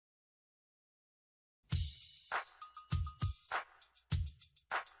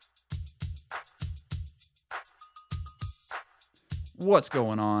What's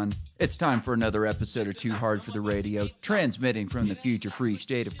going on? It's time for another episode of Too Hard for the Radio, transmitting from the future-free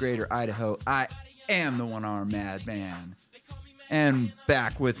state of Greater Idaho. I am the one-armed madman. And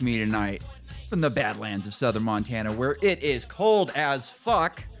back with me tonight from the Badlands of southern Montana, where it is cold as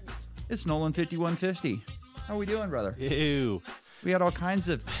fuck, it's Nolan 5150. How are we doing, brother? Ew. We had all kinds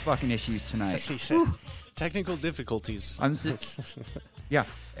of fucking issues tonight. Technical difficulties. Yeah,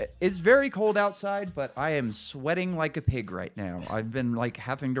 it's very cold outside, but I am sweating like a pig right now. I've been like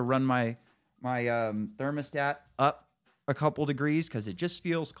having to run my thermostat up a couple degrees because it just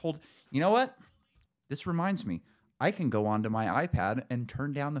feels cold. You know what? This reminds me. I can go onto my iPad and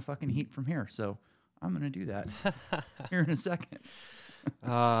turn down the fucking heat from here. So I'm going to do that here in a second.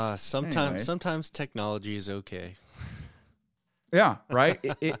 Sometimes technology is okay. Yeah, right.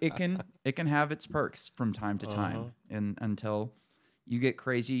 It can have its perks from time to time, and until you get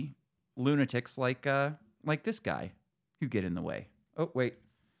crazy lunatics like this guy who get in the way. Oh wait,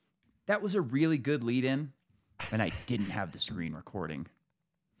 that was a really good lead-in, and I didn't have the screen recording.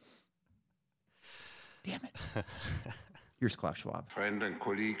 Damn it. Here's Klaus Schwab. Friend and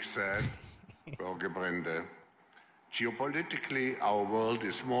colleague said, Bürgerbrände, geopolitically our world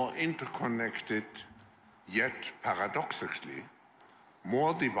is more interconnected, yet paradoxically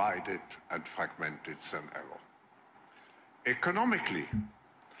more divided and fragmented than ever. Economically,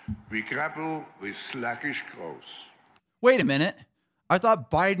 we grapple with sluggish growth. Wait a minute. I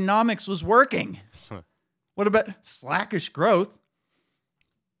thought Bidenomics was working. What about slackish growth?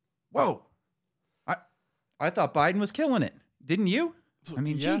 Whoa. I thought Biden was killing it. Didn't you? I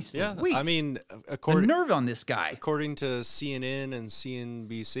mean, geez. Yeah. Louise. I mean, the nerve on this guy. According to CNN and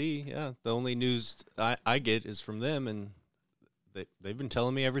CNBC, yeah, the only news I get is from them, and they've been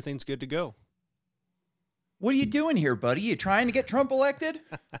telling me everything's good to go. What are you doing here, buddy? You trying to get Trump elected?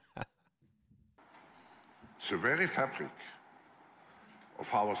 The very fabric of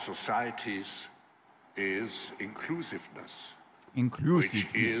our societies is inclusiveness.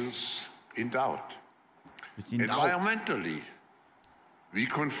 Which is in doubt. It's in doubt. Environmentally, we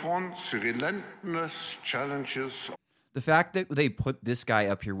confront the relentless challenges. The fact that they put this guy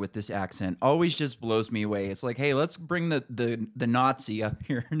up here with this accent always just blows me away. It's like, hey, let's bring the Nazi up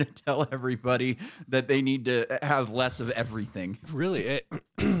here to tell everybody that they need to have less of everything. Really,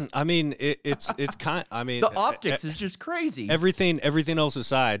 it's kind. I mean, the optics is just crazy. Everything else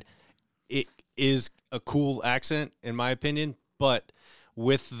aside, it is a cool accent in my opinion. But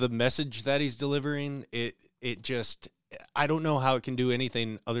with the message that he's delivering, it just. I don't know how it can do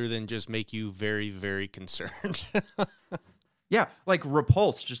anything other than just make you very, very concerned. Yeah, like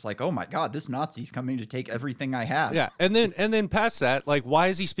repulsed, just like, oh my God, this Nazi's coming to take everything I have. Yeah, and then past that, like, why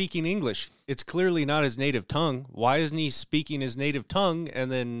is he speaking English? It's clearly not his native tongue. Why isn't he speaking his native tongue and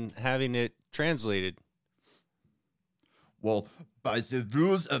then having it translated? Well, by the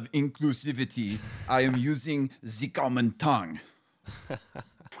rules of inclusivity, I am using the common tongue.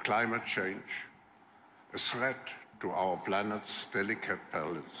 Climate change, a threat to our planet's delicate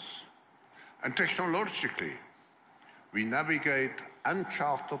balance. And technologically, we navigate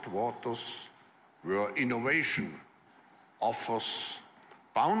uncharted waters where innovation offers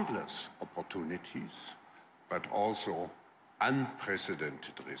boundless opportunities, but also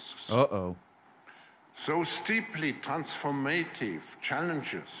unprecedented risks. Uh-oh. So steeply transformative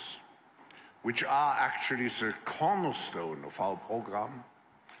challenges, which are actually the cornerstone of our program,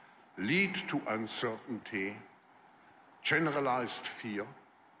 lead to uncertainty, generalized fear,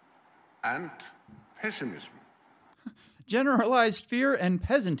 and pessimism. Generalized fear and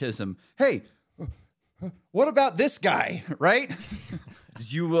peasantism. Hey, what about this guy, right?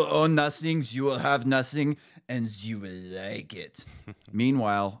 You will own nothing, you will have nothing, and you will like it.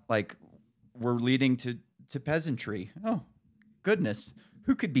 Meanwhile, like, we're leading to peasantry. Oh, goodness.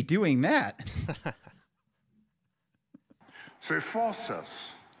 Who could be doing that? They force us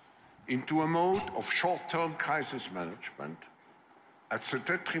into a mode of short-term crisis management at the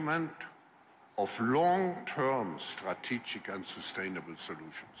detriment of long-term strategic and sustainable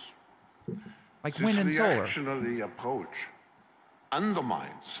solutions. Like wind and solar. This reactionary approach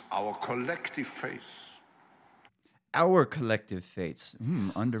undermines our collective faith. Our collective faiths.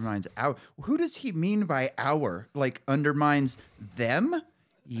 Undermines our. Who does he mean by our? Like undermines them?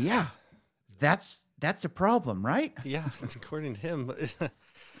 Yeah, that's a problem, right? Yeah, according to him.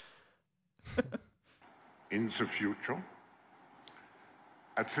 In the future,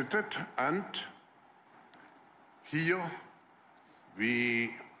 at the dead end, here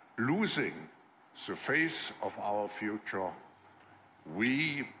we losing the face of our future,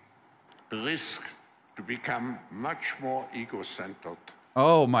 we risk to become much more ego-centered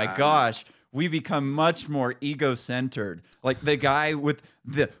Oh my gosh. We become much more ego-centered. Like the guy with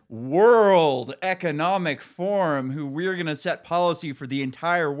the World Economic Forum, who we're going to set policy for the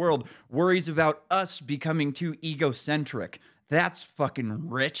entire world, worries about us becoming too egocentric. That's fucking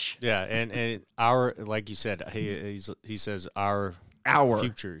rich. Yeah, and our, like you said, he says our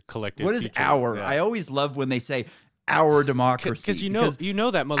future, collective. What is future. our? Yeah. I always love when they say our democracy. Because you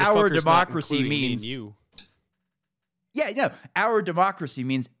know that motherfucker's our not democracy including me means and you. Yeah, no, our democracy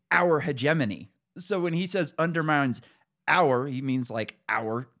means our hegemony. So when he says undermines our, he means like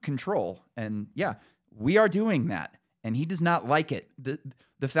our control. And yeah, we are doing that. And he does not like it.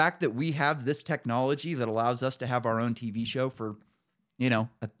 The fact that we have this technology that allows us to have our own TV show for, a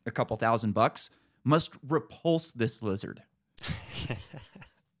couple $1,000 must repulse this lizard.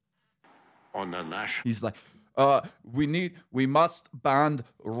 On a national. He's like, we must ban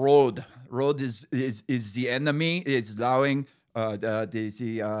road. Road is the enemy. It's allowing I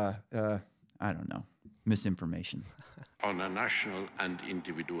don't know, misinformation. On a national and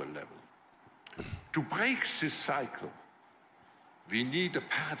individual level. To break this cycle, we need a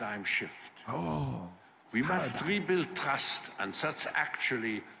paradigm shift. We must rebuild trust, and that's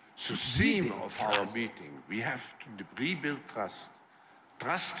actually the theme of our meeting. We have to rebuild trust.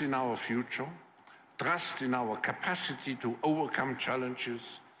 Trust in our future, trust in our capacity to overcome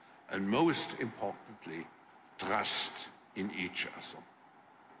challenges, and most importantly, trust in each other.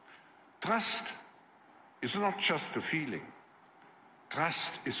 Trust is not just a feeling.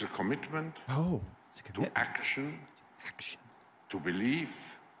 Trust is a commitment, It's a commitment. to action, to believe,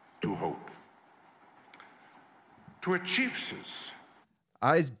 to hope. To achieve this,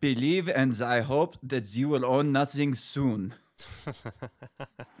 I believe and I hope that you will own nothing soon.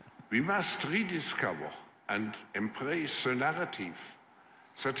 we must rediscover and embrace the narrative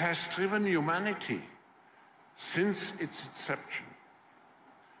that has driven humanity since its inception,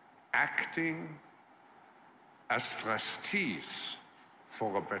 acting as trustees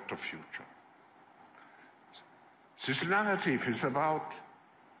for a better future. This narrative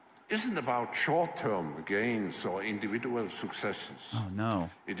isn't about short-term gains or individual successes. Oh no.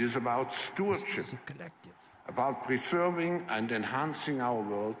 It is about stewardship, It's a collective. about preserving and enhancing our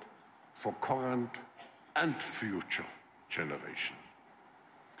world for current and future generations.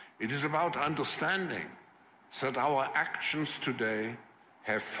 It is about understanding that our actions today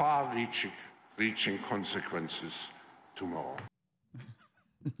have far-reaching consequences tomorrow.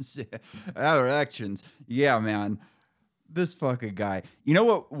 Our actions. Yeah, man. This fucking guy. You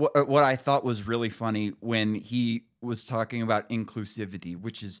know what I thought was really funny when he was talking about inclusivity,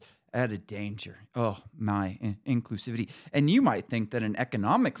 which is at a danger. Oh, my inclusivity. And you might think that an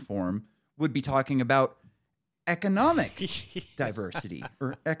economic forum would be talking about economic diversity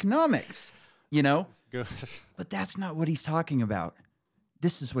or economics, But that's not what he's talking about.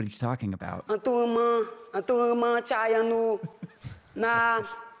 This is what he's talking about. For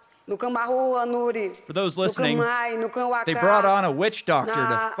those listening, they brought on a witch doctor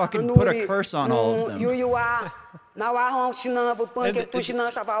to fucking put a curse on all of them.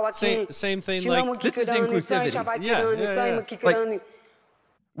 Same thing, like, This is inclusivity. Yeah.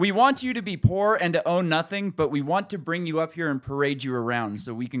 We want you to be poor and to own nothing, but we want to bring you up here and parade you around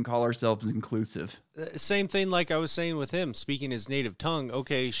so we can call ourselves inclusive. Same thing like I was saying with him, speaking his native tongue.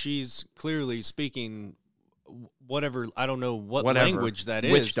 Okay, she's clearly speaking whatever, I don't know what language that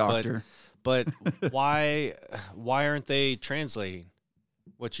is. Witch doctor. But why aren't they translating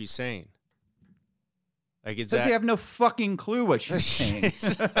what she's saying? Like, it's Because they have no fucking clue what she's saying.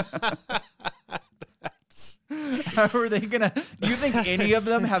 How are they gonna? Do you think any of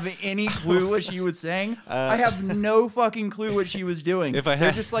them have any clue what she was saying? I have no fucking clue what she was doing.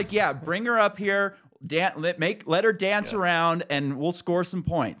 They're just like, yeah, bring her up here, let her dance around, and we'll score some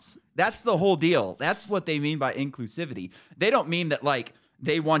points. That's the whole deal. That's what they mean by inclusivity. They don't mean that like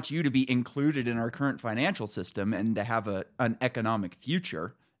they want you to be included in our current financial system and to have an economic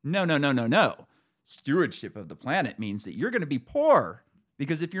future. No. Stewardship of the planet means that you're going to be poor,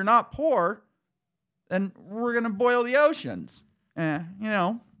 because if you're not poor, then we're going to boil the oceans. These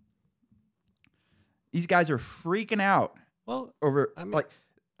guys are freaking out. Well, over,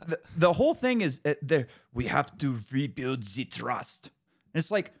 the whole thing is we have to rebuild the trust. And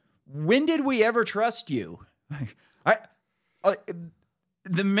it's like, when did we ever trust you?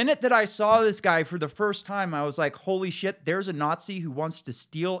 The minute that I saw this guy for the first time, I was like, holy shit, there's a Nazi who wants to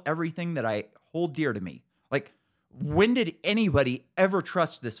steal everything that I hold dear to me. Like, when did anybody ever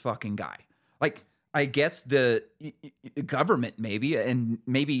trust this fucking guy? Like, I guess the government maybe, and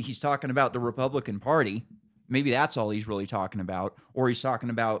maybe he's talking about the Republican Party. Maybe that's all he's really talking about. Or he's talking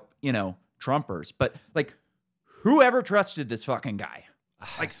about, Trumpers. But like, whoever trusted this fucking guy?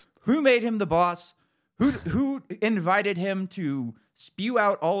 Like, who made him the boss? Who invited him to spew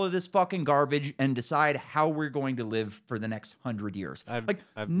out all of this fucking garbage and decide how we're going to live for the next 100 years? I've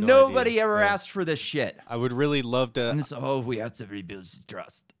no nobody idea. ever Yeah. asked for this shit. I would really love to. And it's, we have to rebuild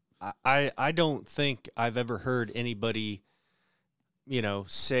trust. I don't think I've ever heard anybody,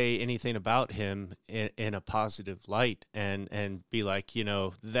 say anything about him in a positive light and be like,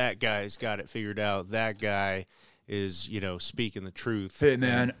 that guy's got it figured out. That guy is, speaking the truth. Hey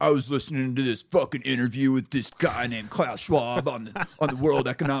man, I was listening to this fucking interview with this guy named Klaus Schwab on the World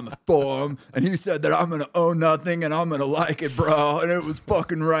Economic Forum, and he said that I'm gonna own nothing and I'm gonna like it, bro, and it was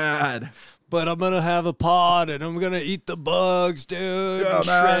fucking rad. But I'm gonna have a pod and I'm gonna eat the bugs, dude. Yeah, and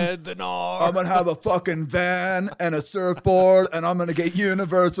man. Shred the gnar. I'm gonna have a fucking van and a surfboard, and I'm gonna get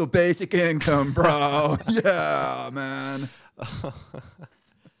universal basic income, bro. Yeah, man.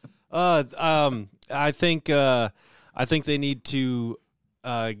 I think they need to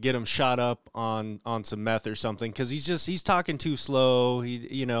get him shot up on some meth or something, because he's talking too slow.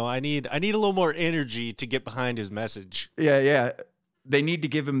 I need a little more energy to get behind his message. Yeah. They need to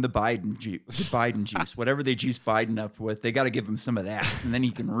give him the Biden juice, whatever they juice Biden up with. They got to give him some of that, and then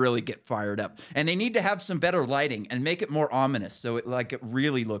he can really get fired up. And they need to have some better lighting and make it more ominous, so it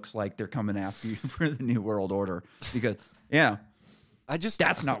really looks like they're coming after you for the New World Order. Because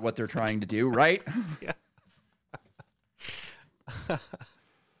that's not what they're trying to do, right? Yeah.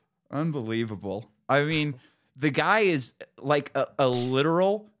 Unbelievable. I mean, the guy is like a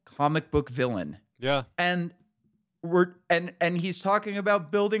literal comic book villain. Yeah. And he's talking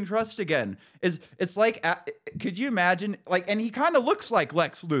about building trust again. It's like, could you imagine, and he kind of looks like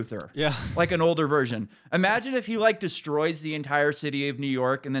Lex Luthor. Yeah. Like an older version. Imagine if he destroys the entire city of New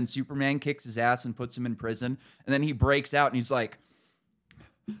York, and then Superman kicks his ass and puts him in prison, and then he breaks out and he's like,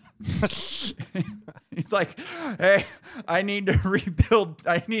 he's like, hey, I need to rebuild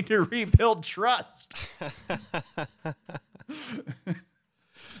trust.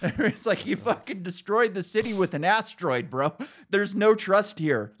 It's like, you fucking destroyed the city with an asteroid, bro. There's no trust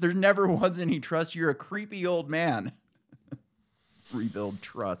here. There never was any trust. You're a creepy old man. Rebuild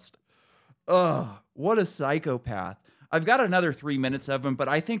trust. Ugh, what a psychopath. I've got another 3 minutes of him, but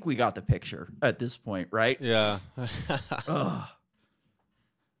I think we got the picture at this point, right? Yeah. Ugh.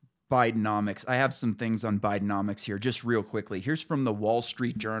 Bidenomics. I have some things on Bidenomics here, just real quickly. Here's from the Wall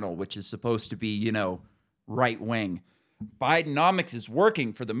Street Journal, which is supposed to be, right wing. Bidenomics is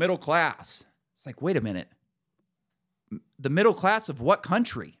working for the middle class. It's like, wait a minute. The middle class of what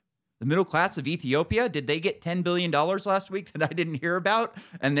country? The middle class of Ethiopia? Did they get $10 billion last week that I didn't hear about,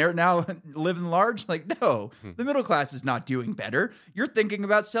 and they're now living large? Like, no, the middle class is not doing better. You're thinking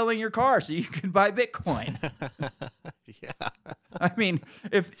about selling your car so you can buy Bitcoin. Yeah. I mean,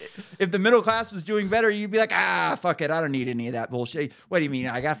 if the middle class was doing better, you'd be like, fuck it, I don't need any of that bullshit. What do you mean?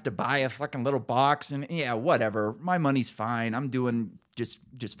 I have to buy a fucking little box and whatever. My money's fine. I'm doing just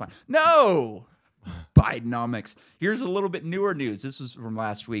fine. No. Bidenomics. Here's a little bit newer news. This was from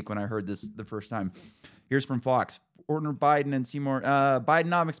last week when I heard this the first time. Here's from Fox. Ordner Biden and Seymour.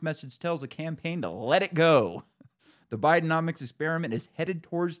 Bidenomics message tells a campaign to let it go. The Bidenomics experiment is headed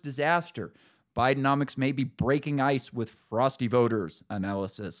towards disaster. Bidenomics may be breaking ice with frosty voters.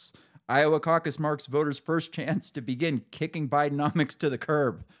 Analysis. Iowa caucus marks voters' first chance to begin kicking Bidenomics to the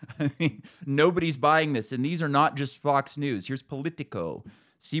curb. I mean, nobody's buying this, and these are not just Fox News. Here's Politico.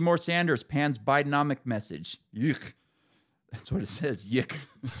 Seymour Sanders pans Bidenomic message. Yuck. That's what it says. Yuck.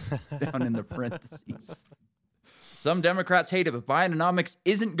 Down in the parentheses. Some Democrats hate it, but Bidenomics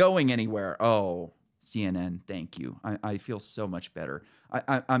isn't going anywhere. Oh, CNN, thank you. I feel so much better.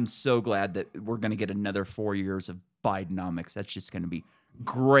 I'm so glad that we're going to get another 4 years of Bidenomics. That's just going to be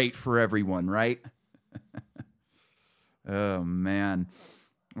great for everyone, right? Oh, man.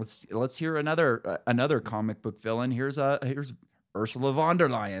 Let's hear another comic book villain. Here's Ursula von der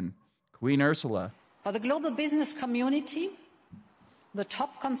Leyen, Queen Ursula. For the global business community, the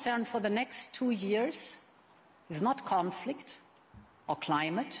top concern for the next 2 years is not conflict or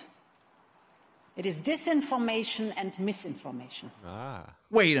climate. It is disinformation and misinformation.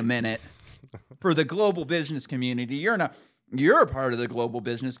 Wait a minute. For the global business community, you're a part of the global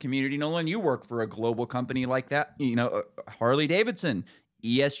business community, Nolan. You work for a global company like that, Harley Davidson,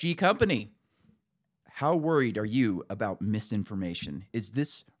 ESG company. How worried are you about misinformation? Is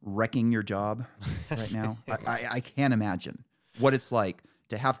this wrecking your job right now? I can't imagine what it's like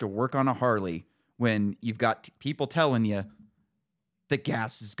to have to work on a Harley when you've got people telling you the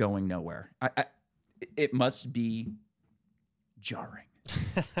gas is going nowhere. It must be jarring,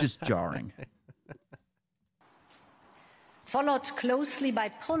 just jarring. Followed closely by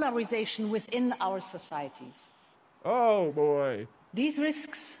polarization within our societies. Oh, boy. These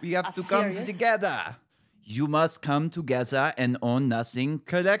risks We have are to come serious. together. You must come together and own nothing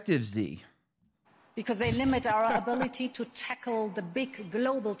collectively. Because they limit our ability to tackle the big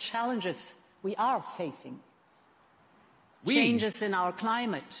global challenges we are facing. Changes in our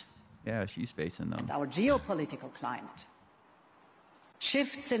climate, Yeah, she's facing them. our geopolitical climate.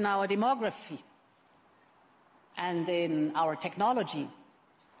 Shifts in our demography and in our technology.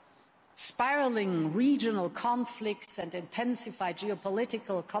 Spiraling regional conflicts and intensified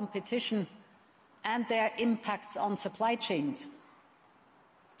geopolitical competition and their impacts on supply chains.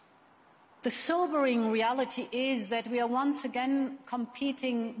 The sobering reality is that we are once again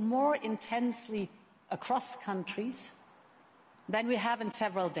competing more intensely across countries than we have in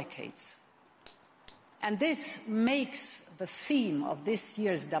several decades. And this makes the theme of this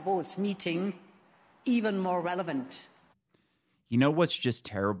year's Davos meeting even more relevant. You know what's just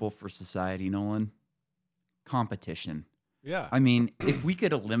terrible for society, Nolan? Competition. Yeah. I mean, if we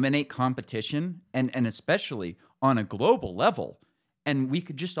could eliminate competition, and especially on a global level, and we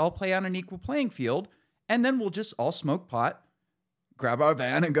could just all play on an equal playing field, and then we'll just all smoke pot, grab our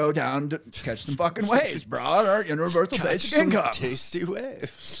van, and go down to catch some fucking waves, bro. Our universal basic income. Tasty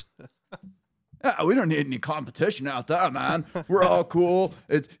waves. Yeah, we don't need any competition out there, man. We're all cool.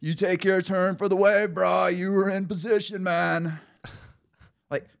 You take your turn for the wave, bro. You were in position, man.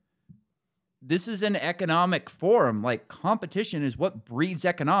 Like, this is an economic forum. Like, competition is what breeds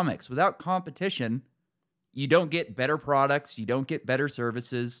economics. Without competition, you don't get better products. You don't get better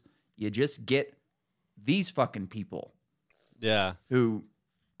services. You just get these fucking people. Yeah. Who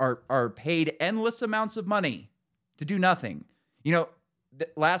are paid endless amounts of money to do nothing. You know,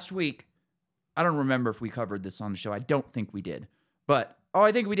 last week, I don't remember if we covered this on the show. I don't think we did. But,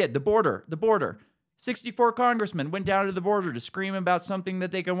 I think we did. The border. 64 congressmen went down to the border to scream about something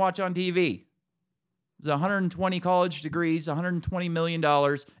that they can watch on TV. There's 120 college degrees, $120 million,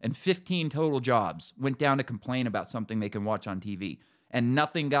 and 15 total jobs went down to complain about something they can watch on TV. And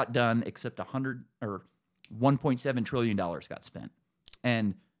nothing got done except $1.7 trillion got spent.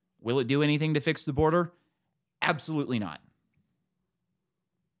 And will it do anything to fix the border? Absolutely not.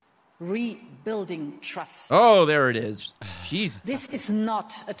 Rebuilding trust. Oh, there it is. Jeez. This is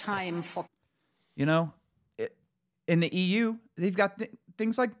not a time for... You know, in the EU, they've got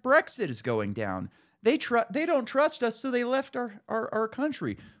things like Brexit is going down. They don't trust us, so they left our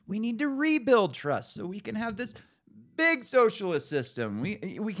country. We need to rebuild trust so we can have this big socialist system.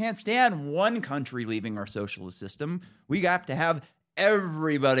 We can't stand one country leaving our socialist system. We have to have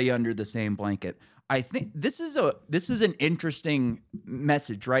everybody under the same blanket. I think this is an interesting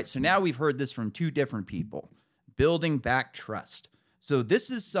message, right? So now we've heard this from two different people, building back trust. So this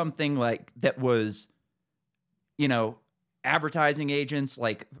is something like that was, you know, advertising agents,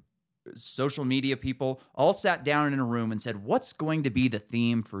 like social media people, all sat down in a room and said, what's going to be the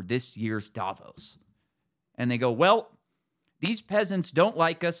theme for this year's Davos? And they go, well, these peasants don't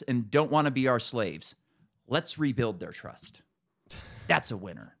like us and don't want to be our slaves. Let's rebuild their trust. That's a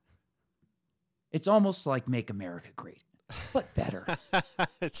winner. It's almost like Make America Great, but better.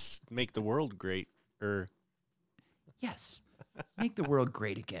 It's Make the World Great. Yes. Make the world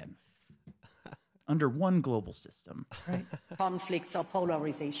great again. Under one global system, right? Conflicts or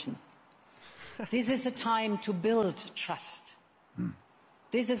polarization. This is a time to build trust.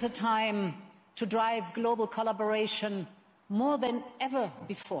 This is a time to drive global collaboration more than ever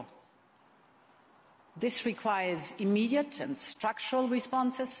before. This requires immediate and structural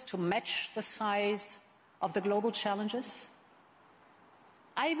responses to match the size of the global challenges.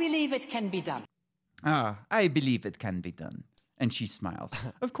 I believe it can be done. I believe it can be done. And she smiles.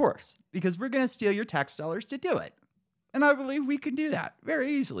 Of course, because we're going to steal your tax dollars to do it. And I believe we can do that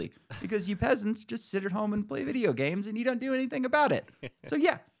very easily because you peasants just sit at home and play video games and you don't do anything about it. So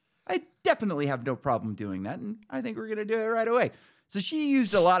yeah, I definitely have no problem doing that. And I think we're going to do it right away. So she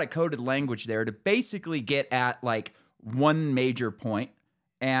used a lot of coded language there to basically get at like one major point.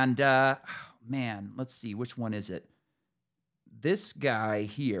 And man, let's see, which one is it? This guy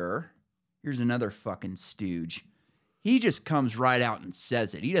here, here's another fucking stooge. He just comes right out and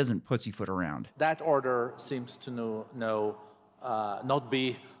says it. He doesn't pussyfoot around. That order seems to not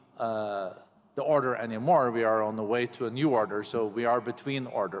be the order anymore. We are on the way to a new order, so we are between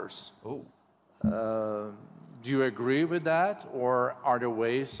orders. Oh. Do you agree with that, or are there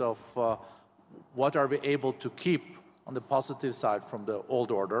ways of what are we able to keep on the positive side from the old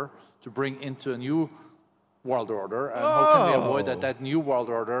order to bring into a new world order, and how can we avoid that new world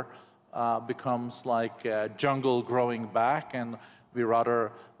order becomes like a jungle growing back, and we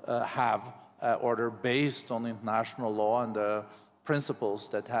rather have an order based on international law and the principles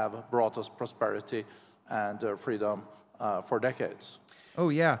that have brought us prosperity and freedom for decades. Oh,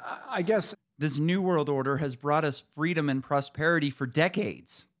 yeah. I guess This new world order has brought us freedom and prosperity for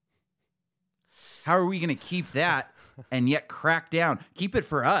decades. How are we going to keep that and yet crack down? Keep it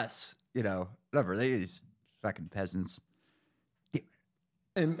for us, whatever. These fucking peasants.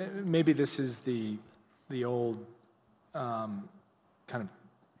 and maybe this is the old kind of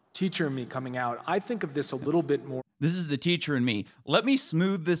teacher in me coming out. I think of this a little bit more. This is the teacher in me. Let me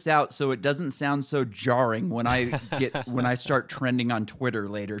smooth this out so it doesn't sound so jarring when I start trending on Twitter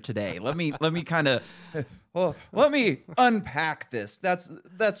later today. Let me kind of let me unpack this. That's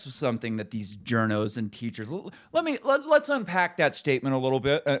something that these journos and teachers. Let's unpack that statement a little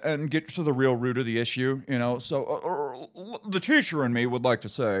bit and get to the real root of the issue. So the teacher in me would like to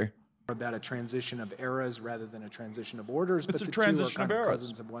say About a transition of eras rather than a transition of orders, It's but a the two are transition kind of of eras.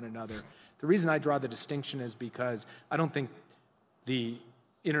 cousins of one another. The reason I draw the distinction is because I don't think the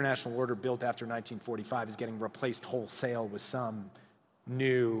international order built after 1945 is getting replaced wholesale with some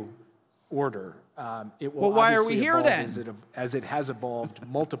new order. It will Well, why are we obviously here evolve then? as it has evolved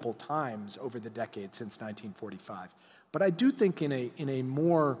multiple times over the decades since 1945. But I do think in a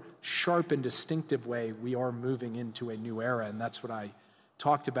more sharp and distinctive way, we are moving into a new era, and that's what I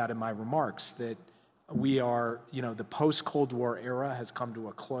talked about in my remarks, that we are, the post-Cold War era has come to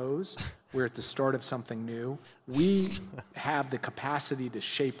a close. We're at the start of something new. We have the capacity to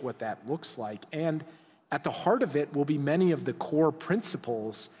shape what that looks like. And at the heart of it will be many of the core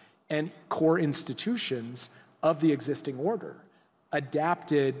principles and core institutions of the existing order,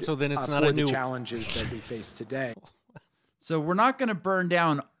 adapted So then it's for not a the new- challenges that we face today. So we're not going to burn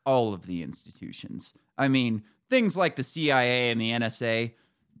down all of the institutions. I mean, things like the CIA and the NSA,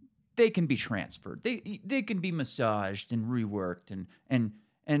 they can be transferred. They can be massaged and reworked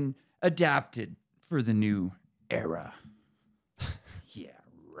and adapted for the new era. Yeah,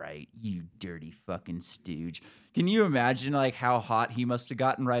 right. You dirty fucking stooge. Can you imagine how hot he must have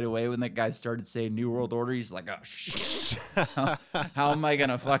gotten right away when that guy started saying New World Order? He's like, oh shit. How am I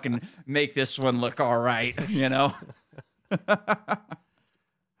gonna fucking make this one look all right?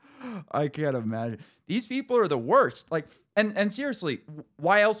 I can't imagine. These people are the worst. And seriously,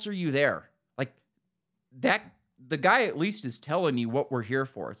 why else are you there? The guy at least is telling you what we're here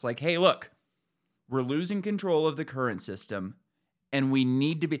for. It's like, hey, look, we're losing control of the current system and we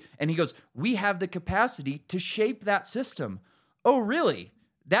need to be, and he goes, we have the capacity to shape that system. Oh, really?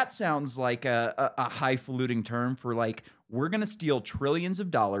 That sounds like a highfalutin term for we're going to steal trillions of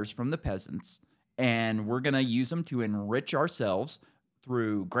dollars from the peasants and we're going to use them to enrich ourselves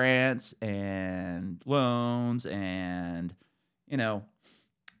through grants and loans and,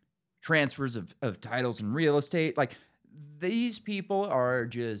 transfers of titles and real estate. These people are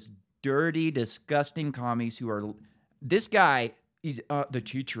just dirty, disgusting commies who are, this guy, he's the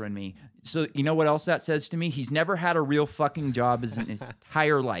teacher in me. So you know what else that says to me? He's never had a real fucking job in his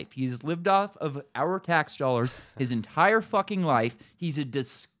entire life. He's lived off of our tax dollars his entire fucking life. He's a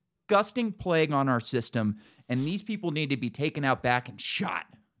disgusting plague on our system. And these people need to be taken out back and shot.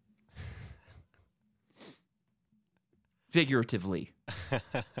 Figuratively.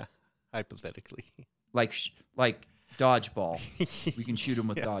 Hypothetically. Like dodgeball. We can shoot them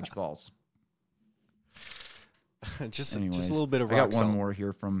with dodgeballs. just Anyways, a little bit of I rock got one salt. more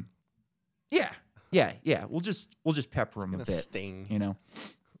here from. Yeah. We'll just pepper them a Gonna bit. sting.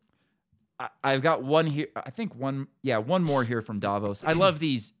 I've got one here. I think one more here from Davos. I love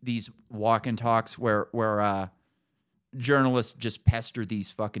these walk and talks where journalists just pester these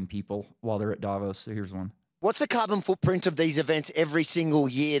fucking people while they're at Davos. So here's one. What's the carbon footprint of these events every single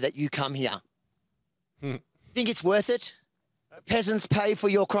year that you come here? Think it's worth it? Peasants pay for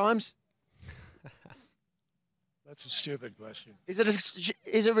your crimes? That's a stupid question. Is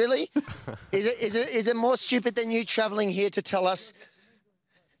it really? Is it more stupid than you traveling here to tell us?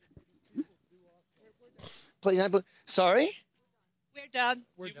 Please, sorry? We're done.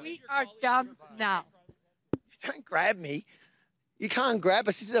 We are done now. Don't grab me. You can't grab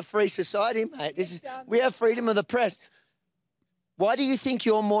us. This is a free society, mate. We have freedom of the press. Why do you think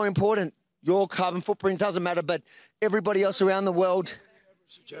you're more important? Your carbon footprint doesn't matter, but everybody else around the world.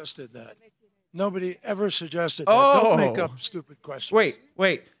 Suggested that. Nobody ever suggested that. Oh. Don't make up stupid questions.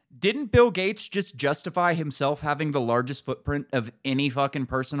 Wait. Didn't Bill Gates just justify himself having the largest footprint of any fucking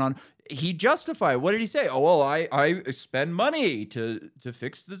person on? He justified. What did he say? Oh, well, I spend money to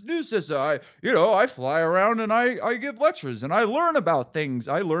fix this new system. I fly around and I give lectures and I learn about things.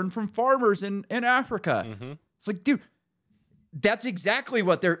 I learn from farmers in Africa. Mm-hmm. It's like, dude, that's exactly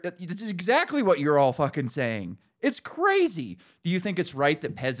what you're all fucking saying. It's crazy. Do you think it's right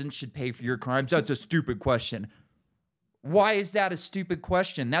that peasants should pay for your crimes? That's a stupid question. Why is that a stupid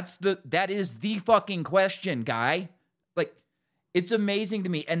question? That is the fucking question, guy. It's amazing to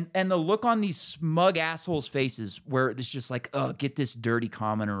me. And the look on these smug assholes' faces where it's just like, oh, get this dirty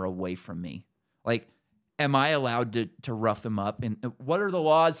commoner away from me. Like, am I allowed to rough him up? And what are the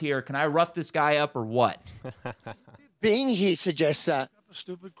laws here? Can I rough this guy up or what? Being here suggests that. A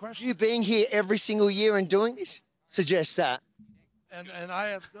stupid question. You being here every single year and doing this suggests that. And I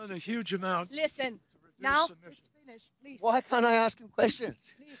have done a huge amount. Listen, now it's finished, please. Why can't I ask him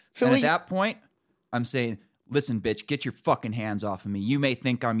questions? And at that point, I'm saying, listen, bitch, get your fucking hands off of me. You may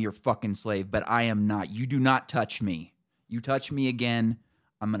think I'm your fucking slave, but I am not. You do not touch me. You touch me again,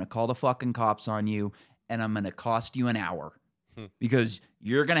 I'm going to call the fucking cops on you, and I'm going to cost you an hour. Because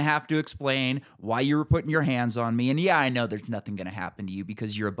you're going to have to explain why you were putting your hands on me. And yeah, I know there's nothing going to happen to you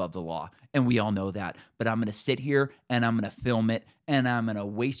because you're above the law. And we all know that. But I'm going to sit here and I'm going to film it and I'm going to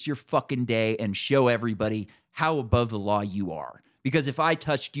waste your fucking day and show everybody how above the law you are. Because if I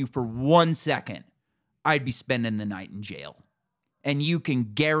touched you for 1 second, I'd be spending the night in jail. And you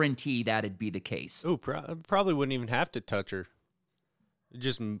can guarantee that'd be the case. Oh, probably wouldn't even have to touch her.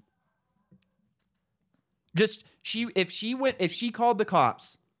 If she called the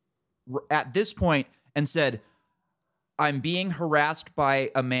cops at this point and said, I'm being harassed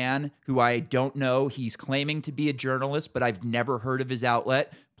by a man who I don't know. He's claiming to be a journalist, but I've never heard of his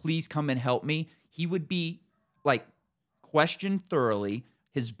outlet. Please come and help me. He would be like questioned thoroughly.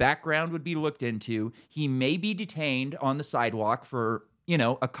 His background would be looked into. He may be detained on the sidewalk for,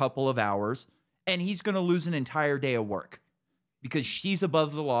 a couple of hours, and he's going to lose an entire day of work because she's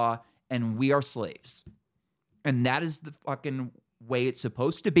above the law and we are slaves. And that is the fucking way it's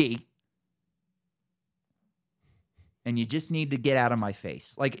supposed to be. And you just need to get out of my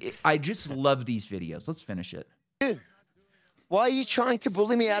face. I just love these videos. Let's finish it. Why are you trying to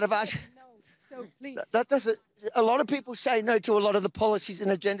bully me out of us? No, so please. That doesn't. A lot of people say no to a lot of the policies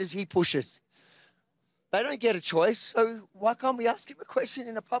and agendas he pushes. They don't get a choice. So why can't we ask him a question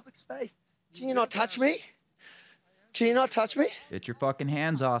in a public space? Can you not touch me? Can you not touch me? Get your fucking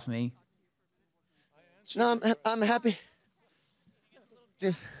hands off me. No, I'm happy.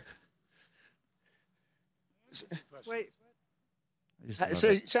 Wait.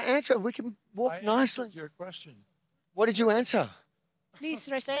 So answer. We can walk nicely. Your question. What did you answer? Please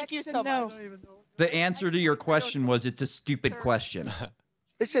respect you the so no. much. The answer to your question was it's a stupid question.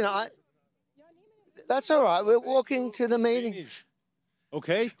 Listen, that's all right. We're walking to the meeting.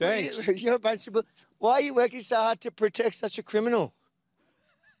 Okay, thanks. You're a bunch of. Why are you working so hard to protect such a criminal?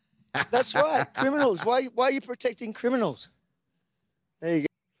 That's right, criminals. Why are you protecting criminals? There you go.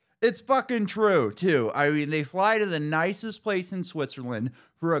 It's fucking true, too. I mean, they fly to the nicest place in Switzerland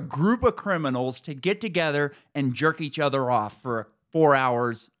for a group of criminals to get together and jerk each other off for 4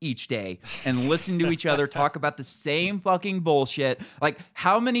 hours each day and listen to each other talk about the same fucking bullshit. Like,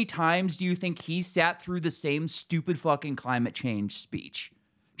 how many times do you think he sat through the same stupid fucking climate change speech?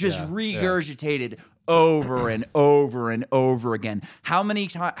 Just regurgitated over and over and over again. How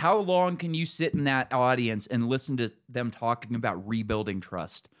long can you sit in that audience and listen to them talking about rebuilding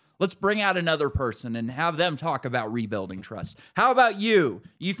trust? Let's bring out another person and have them talk about rebuilding trust. How about you?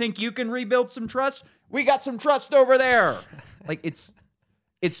 You think you can rebuild some trust? We got some trust over there. Like, it's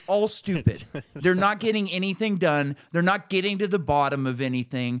all stupid. They're not getting anything done. They're not getting to the bottom of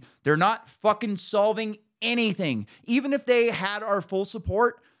anything. They're not fucking solving anything. Even if they had our full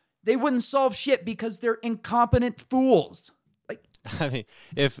support, they wouldn't solve shit because they're incompetent fools. Like, I mean,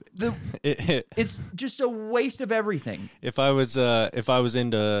 it's just a waste of everything. If I was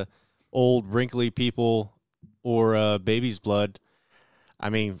into old wrinkly people or baby's blood, I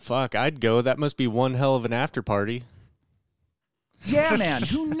mean, fuck, I'd go. That must be one hell of an after party. Yeah, man.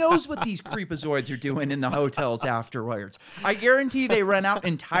 Who knows what these creepazoids are doing in the hotels afterwards? I guarantee they rent out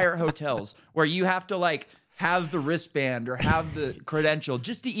entire hotels where you have to have the wristband or have the credential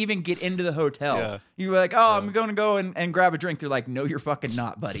just to even get into the hotel. Yeah. You're like, oh, I'm going to go and grab a drink. They're like, no, you're fucking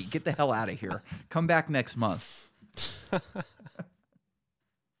not, buddy. Get the hell out of here. Come back next month.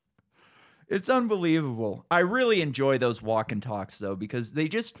 It's unbelievable. I really enjoy those walk and talks, though, because they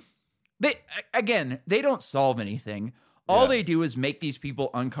don't solve anything. All they do is make these people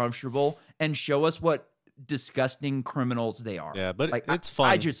uncomfortable and show us what disgusting criminals they are. Yeah, but it's fun.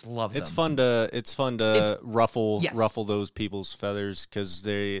 I just love them. It's fun to ruffle those people's feathers because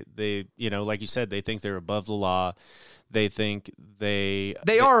they like you said, they think they're above the law. They think they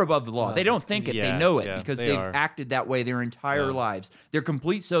are above the law. They don't think it. They know it because they've are. acted that way their entire lives. They're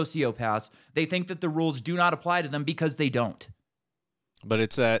complete sociopaths. They think that the rules do not apply to them because they don't. But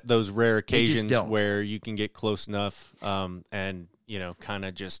it's at those rare occasions where you can get close enough and, kind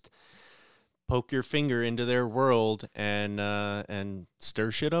of just poke your finger into their world and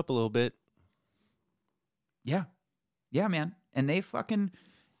stir shit up a little bit. Yeah. Yeah, man. and they fucking,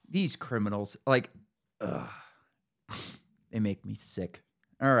 these criminals, like, ugh, they make me sick.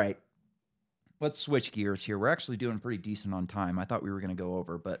 All right. Let's switch gears here. We're actually doing pretty decent on time. I thought we were going to go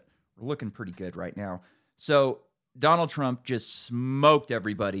over, but we're looking pretty good right now. So Donald Trump just smoked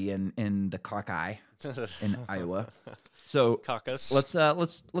everybody in the cockeye in Iowa. So Caucus. let's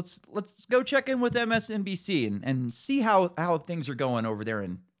go check in with MSNBC and see how things are going over there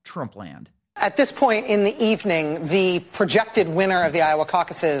in Trump land. At this point in the evening, the projected winner of the Iowa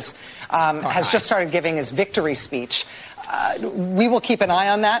caucuses has just started giving his victory speech. We will keep an eye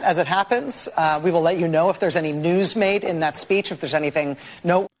on that as it happens. We will let you know if there's any news made in that speech, if there's anything.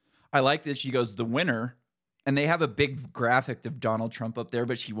 No. I like that she goes, the winner, and they have a big graphic of Donald Trump up there,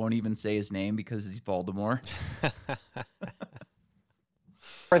 but she won't even say his name because he's Voldemort.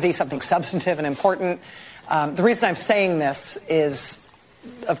 Worthy, something substantive and important. The reason I'm saying this is,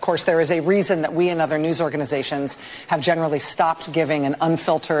 of course, there is a reason that we and other news organizations have generally stopped giving an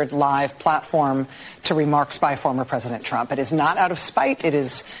unfiltered live platform to remarks by former President Trump. It is not out of spite. It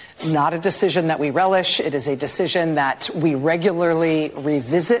is not a decision that we relish. It is a decision that we regularly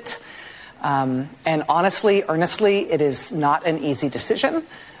revisit. And honestly, earnestly, it is not an easy decision,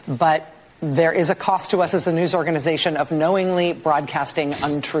 but there is a cost to us as a news organization of knowingly broadcasting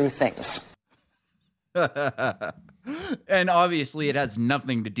untrue things. And obviously it has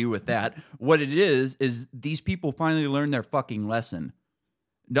nothing to do with that. What it is these people finally learned their fucking lesson.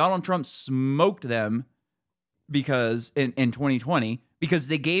 Donald Trump smoked them because in 2020, because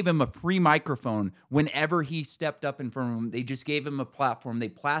they gave him a free microphone whenever he stepped up in front of them. They just gave him a platform. They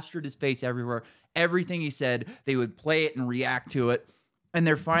plastered his face everywhere. Everything he said, they would play it and react to it. And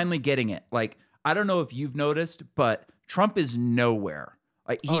they're finally getting it. Like, I don't know if you've noticed, but Trump is nowhere.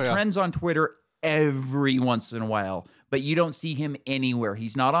 Like, he trends on Twitter every once in a while, but you don't see him anywhere.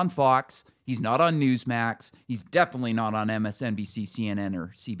 He's not on Fox. He's not on Newsmax. He's definitely not on MSNBC, CNN, or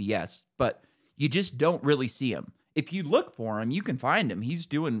CBS, but you just don't really see him. If you look for him, you can find him. He's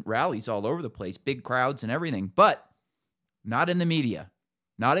doing rallies all over the place, big crowds and everything, but not in the media,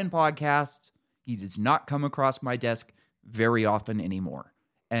 not in podcasts. He does not come across my desk very often anymore.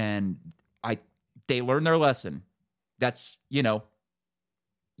 And they learned their lesson. That's,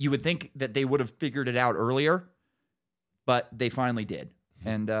 you would think that they would have figured it out earlier, but they finally did.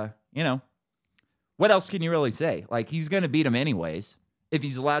 And, what else can you really say? Like, he's going to beat him anyways. If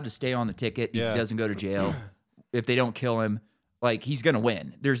he's allowed to stay on the ticket, if he doesn't go to jail, if they don't kill him, like, he's going to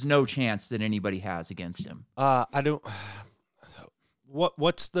win. There's no chance that anybody has against him. I don't.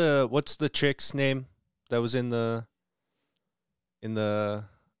 What's the chick's name that was in the?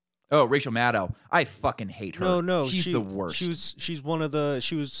 Oh, Rachel Maddow. I fucking hate her. No, she's the worst. She's one of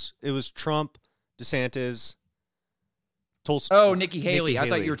the. It was Trump, DeSantis, Tulsi. Oh, Nikki Haley. I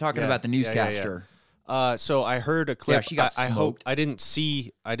thought you were talking about the newscaster. So I heard a clip. Yeah, she got smoked. I didn't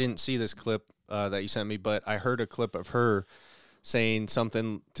see this clip that you sent me, but I heard a clip of her saying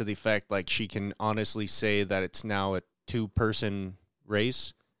something to the effect like she can honestly say that it's now a 2-person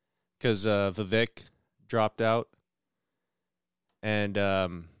race because Vivek dropped out. And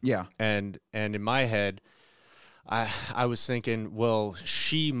and in my head, I was thinking, well,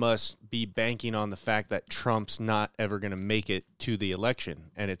 she must be banking on the fact that Trump's not ever going to make it to the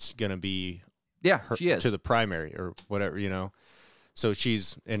election, and it's going to be she is to the primary or whatever, So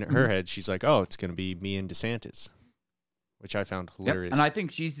she's in her head, she's like, oh, it's going to be me and DeSantis, which I found hilarious. Yep. And I think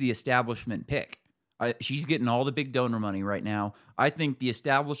she's the establishment pick. She's getting all the big donor money right now. I think the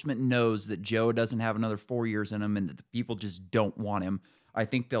establishment knows that Joe doesn't have another 4 years in him and that the people just don't want him. I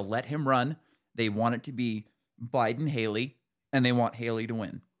think they'll let him run. They want it to be Biden-Haley, and they want Haley to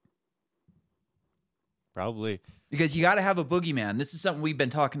win. Probably. Because you got to have a boogeyman. This is something we've been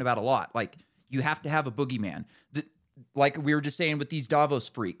talking about a lot. Like, you have to have a boogeyman. Like we were just saying with these Davos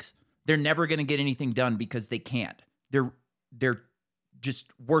freaks, they're never going to get anything done because they can't. They're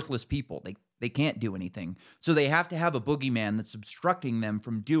just worthless people. They can't do anything. So they have to have a boogeyman that's obstructing them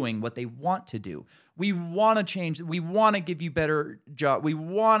from doing what they want to do. We want to change. We want to give you better job. We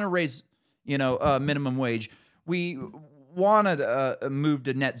want to raise, minimum wage. We want to move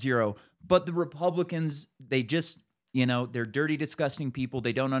to net zero. But the Republicans, they just, they're dirty, disgusting people.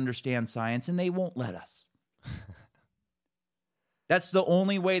 They don't understand science, and they won't let us. That's the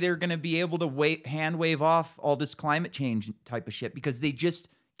only way they're going to be able to hand wave off all this climate change type of shit, because they just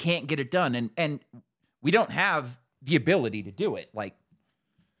can't get it done. And we don't have the ability to do it. Like,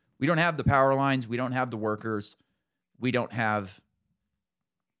 we don't have the power lines. We don't have the workers. We don't have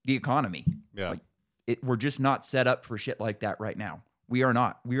the economy. Yeah. We're just not set up for shit like that right now. We are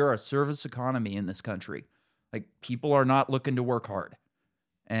not. We are a service economy in this country. Like, people are not looking to work hard.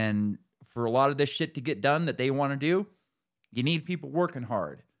 And for a lot of this shit to get done that they want to do, You need people working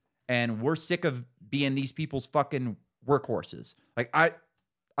hard. And we're sick of being these people's fucking workhorses. Like, I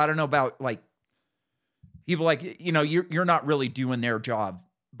don't know about, like, people like, you know, you're not really doing their job.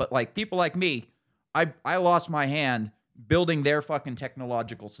 But, like, people like me, I lost my hand building their fucking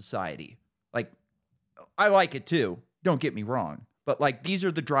technological society. Like, I like it too. Don't get me wrong. But, like, these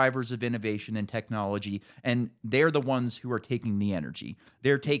are the drivers of innovation and technology, and they're the ones who are taking the energy.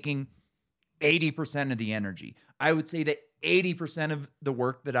 They're taking 80% of the energy. I would say that 80% of the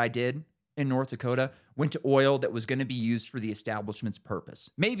work that I did in North Dakota went to oil that was going to be used for the establishment's purpose.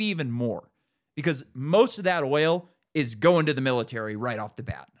 Maybe even more, because most of that oil is going to the military right off the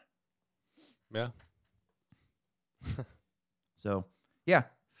bat. Yeah. So, yeah,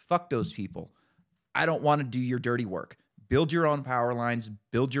 fuck those people. I don't want to do your dirty work. Build your own power lines,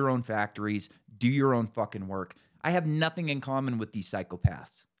 build your own factories, do your own fucking work. I have nothing in common with these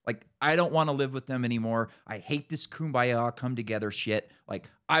psychopaths. Like, I don't want to live with them anymore. I hate this kumbaya, come together shit. Like,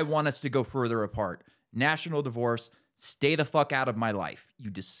 I want us to go further apart. National divorce, stay the fuck out of my life, you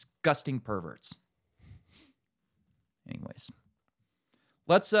disgusting perverts. Anyways,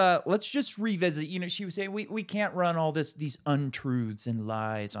 let's just revisit. You know, she was saying we can't run all these untruths and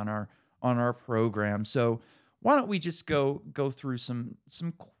lies on our program. So why don't we just go through some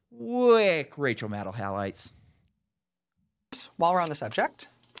quick Rachel Maddow highlights? While we're on the subject.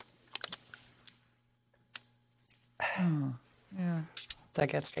 Yeah. Did I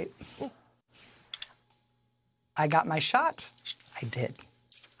get straight? I got my shot. I did.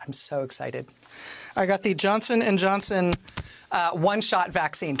 I'm so excited. I got the Johnson & Johnson one-shot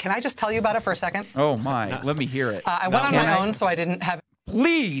vaccine. Can I just tell you about it for a second? Oh, my. Let me hear it. I went on my own, so I didn't have...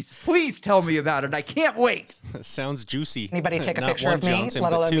 Please tell me about it. I can't wait. Sounds juicy. Anybody take a picture of me, Johnson,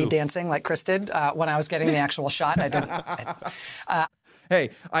 let alone two. me dancing like Chris did when I was getting the actual shot. I didn't...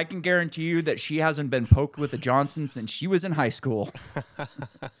 Hey, I can guarantee you that she hasn't been poked with a Johnson since she was in high school.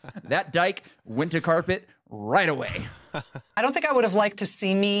 That dyke went to carpet right away. I don't think I would have liked to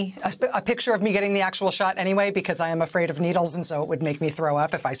see me, a picture of me getting the actual shot anyway, because I am afraid of needles, and so it would make me throw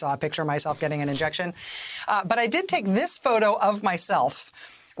up if I saw a picture of myself getting an injection. But I did take this photo of myself.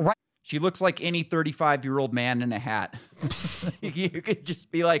 She looks like any 35-year-old man in a hat. You could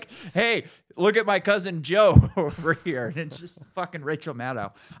just be like, hey, look at my cousin Joe over here. And it's just fucking Rachel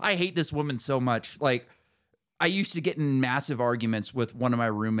Maddow. I hate this woman so much. Like, I used to get in massive arguments with one of my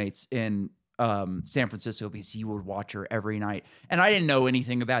roommates in San Francisco because he would watch her every night. And I didn't know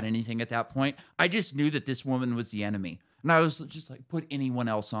anything about anything at that point. I just knew that this woman was the enemy. And I was just like, put anyone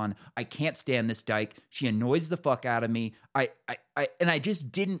else on. I can't stand this dyke. She annoys the fuck out of me. And I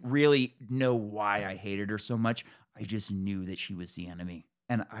just didn't really know why I hated her so much. I just knew that she was the enemy.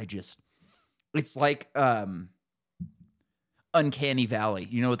 And it's like Uncanny Valley.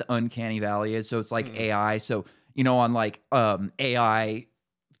 You know what the Uncanny Valley is? So it's like AI. So, you know, on like AI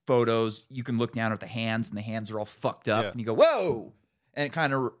photos, you can look down at the hands and the hands are all fucked up. Yeah. And you go, whoa. And it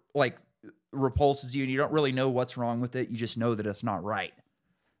kind of like repulses you and you don't really know what's wrong with it. You just know that it's not right.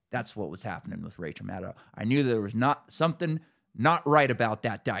 That's what was happening with Rachel Maddow. I knew there was something not right about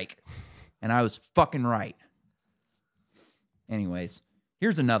that dyke. And I was fucking right. Anyways,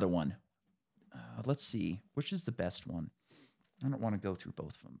 here's another one. Let's see. Which is the best one? I don't want to go through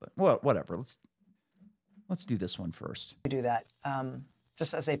both of them, but well, whatever. Let's do this one first. We do that.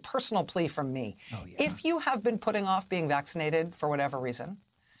 Just as a personal plea from me. Oh, yeah. If you have been putting off being vaccinated for whatever reason,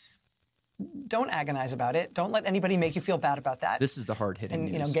 don't agonize about it. Don't let anybody make you feel bad about that. This is the hard-hitting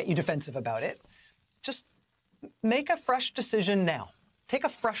news. And, get you defensive about it. Just make a fresh decision now. Take a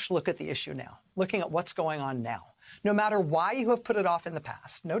fresh look at the issue now, looking at what's going on now. No matter why you have put it off in the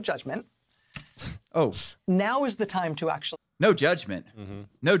past, no judgment. Oh. Now is the time to actually... No judgment. Mm-hmm.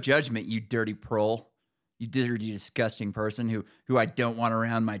 No judgment, you dirty prole. You dirty, disgusting person who I don't want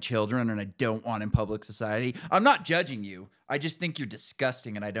around my children and I don't want in public society. I'm not judging you. I just think you're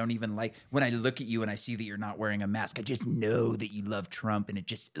disgusting and I don't even like when I look at you and I see that you're not wearing a mask. I just know that you love Trump and it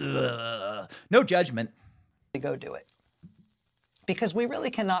just, no judgment. Go do it. Because we really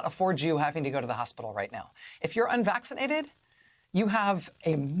cannot afford you having to go to the hospital right now. If you're unvaccinated, you have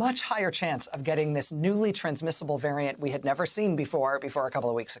a much higher chance of getting this newly transmissible variant we had never seen before a couple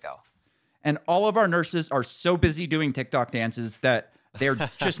of weeks ago. And all of our nurses are so busy doing TikTok dances that they're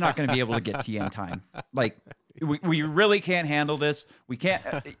just not going to be able to get to you in time. Like, we really can't handle this. We can't,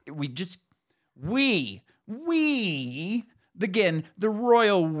 again, the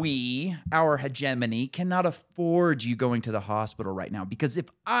royal we, our hegemony, cannot afford you going to the hospital right now. Because if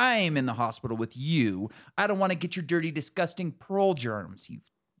I'm in the hospital with you, I don't want to get your dirty, disgusting pearl germs.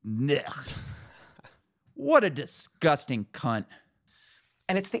 What a disgusting cunt.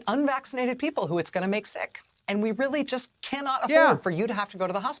 And it's the unvaccinated people who it's going to make sick. And we really just cannot afford for you to have to go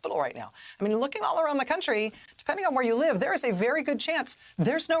to the hospital right now. I mean, looking all around the country, depending on where you live, there is a very good chance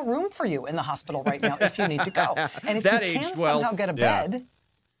there's no room for you in the hospital right now if you need to go. And if That you can aged well. somehow get a bed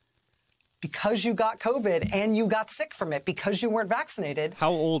because you got COVID and you got sick from it because you weren't vaccinated.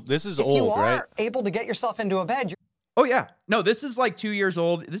 How old? This is if old, you are right? able to get yourself into a bed, Oh, yeah. No, this is like 2 years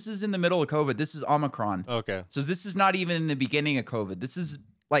old. This is in the middle of COVID. This is Omicron. Okay. So this is not even in the beginning of COVID. This is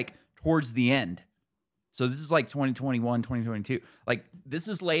like towards the end. So this is like 2021, 2022. Like this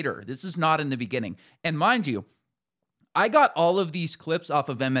is later. This is not in the beginning. And mind you, I got all of these clips off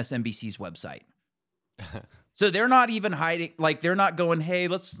of MSNBC's website. So they're not even hiding. Like they're not going, hey,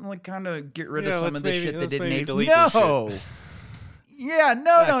 let's like kind of get rid of some of the shit that didn't need. No. Yeah,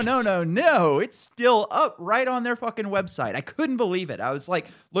 no. It's still up right on their fucking website. I couldn't believe it. I was like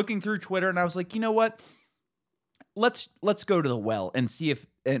looking through Twitter and I was like, you know what? Let's go to the well and see if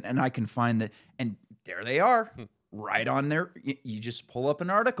and I can find that. And there they are, right on there. You just pull up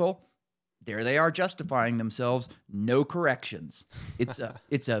an article. There they are justifying themselves. No corrections. It's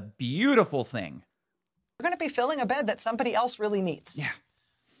a beautiful thing. you're going to be filling a bed that somebody else really needs. Yeah.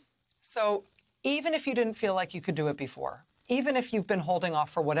 So even if you didn't feel like you could do it before, even if you've been holding off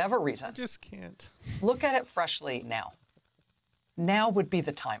for whatever reason, I just can't. Look at it freshly now. Now would be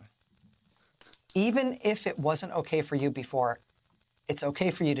the time. Even if it wasn't okay for you before, it's okay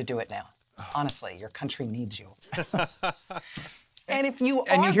for you to do it now. Honestly, your country needs you. And if you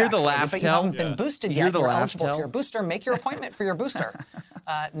and are you hear the laugh but tell, you haven't been boosted yet, you're eligible for your booster, make your appointment for your booster.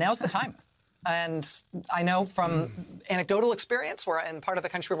 Now's the time. And I know from anecdotal experience where in part of the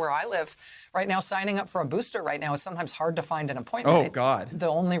country where I live, right now signing up for a booster right now is sometimes hard to find an appointment. Oh, God. The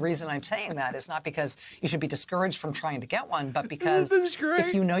only reason I'm saying that is not because you should be discouraged from trying to get one, but because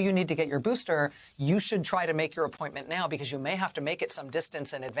if you know you need to get your booster, you should try to make your appointment now because you may have to make it some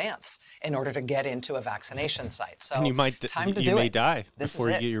distance in advance in order to get into a vaccination site. So and you might you may die before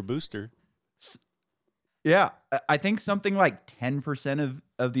you get your booster. Yeah, I think something like 10%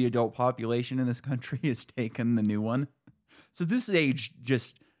 of the adult population in this country has taken the new one. So this age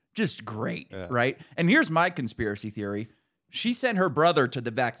just great, right? And here's my conspiracy theory. She sent her brother to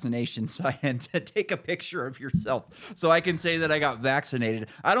the vaccination site and to take a picture of yourself so I can say that I got vaccinated.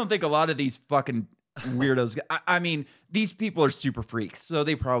 I don't think a lot of these fucking weirdos, I mean, these people are super freaks, so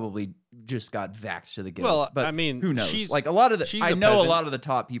they probably just got vaxxed to the gills. Well, but I mean, who knows? Like a lot of the, I know a lot of the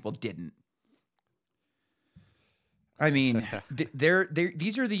top people didn't. I mean,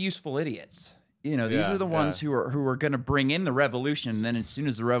 these are the useful idiots. You know, these are the ones who are going to bring in the revolution. And then as soon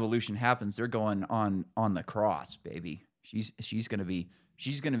as the revolution happens, they're going on the cross, baby. She's going to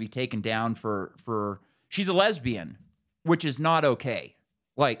be taken down for she's a lesbian, which is not okay.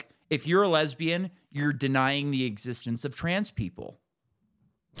 Like if you're a lesbian, you're denying the existence of trans people.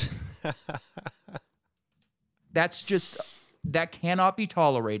 That cannot be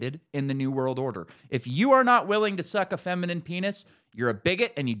tolerated in the New World Order. If you are not willing to suck a feminine penis, you're a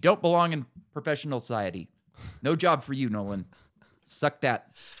bigot and you don't belong in professional society. No job for you, Nolan. Suck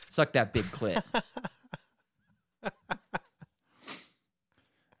that big clit.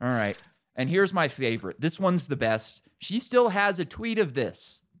 All right. And here's my favorite. This one's the best. She still has a tweet of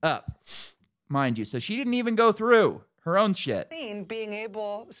this up, mind you. So she didn't even go through her own shit. Being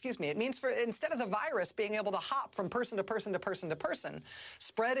able, it means for instead of the virus being able to hop from person to person to person to person,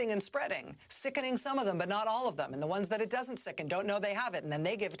 spreading and spreading, sickening some of them, but not all of them. And the ones that it doesn't sicken don't know they have it. And then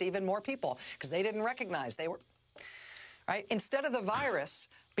they give it to even more people because they didn't recognize they were, right? Instead of the virus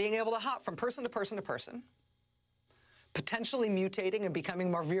being able to hop from person to person to person, potentially mutating and becoming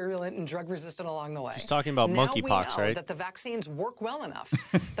more virulent and drug resistant along the way. She's talking about monkeypox, right? Now we know that the vaccines work well enough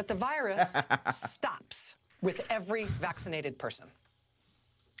that the virus stops with every vaccinated person.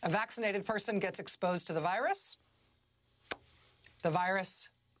 A vaccinated person gets exposed to the virus. The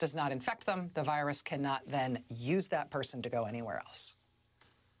virus does not infect them. The virus cannot then use that person to go anywhere else.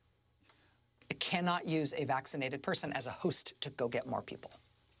 It cannot use a vaccinated person as a host to go get more people.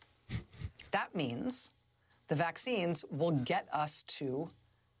 That means the vaccines will get us to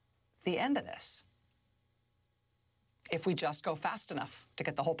the end of this if we just go fast enough to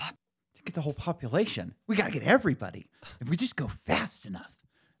get the whole population. To get the whole population. We got to get everybody. If we just go fast enough,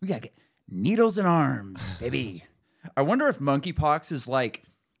 we got to get needles in arms, baby. I wonder if monkeypox is like,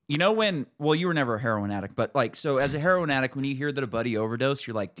 you know when, well, you were never a heroin addict, but like, so as a heroin addict, when you hear that a buddy overdosed,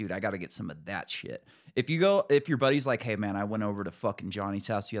 you're like, dude, I got to get some of that shit. If your buddy's like, hey man, I went over to fucking Johnny's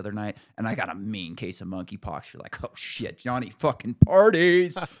house the other night and I got a mean case of monkeypox, you're like, oh shit, Johnny fucking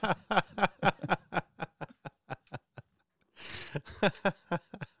parties.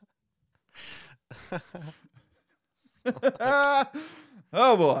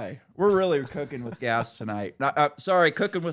 Oh boy. boy, we're really cooking with gas tonight. Sorry, cooking with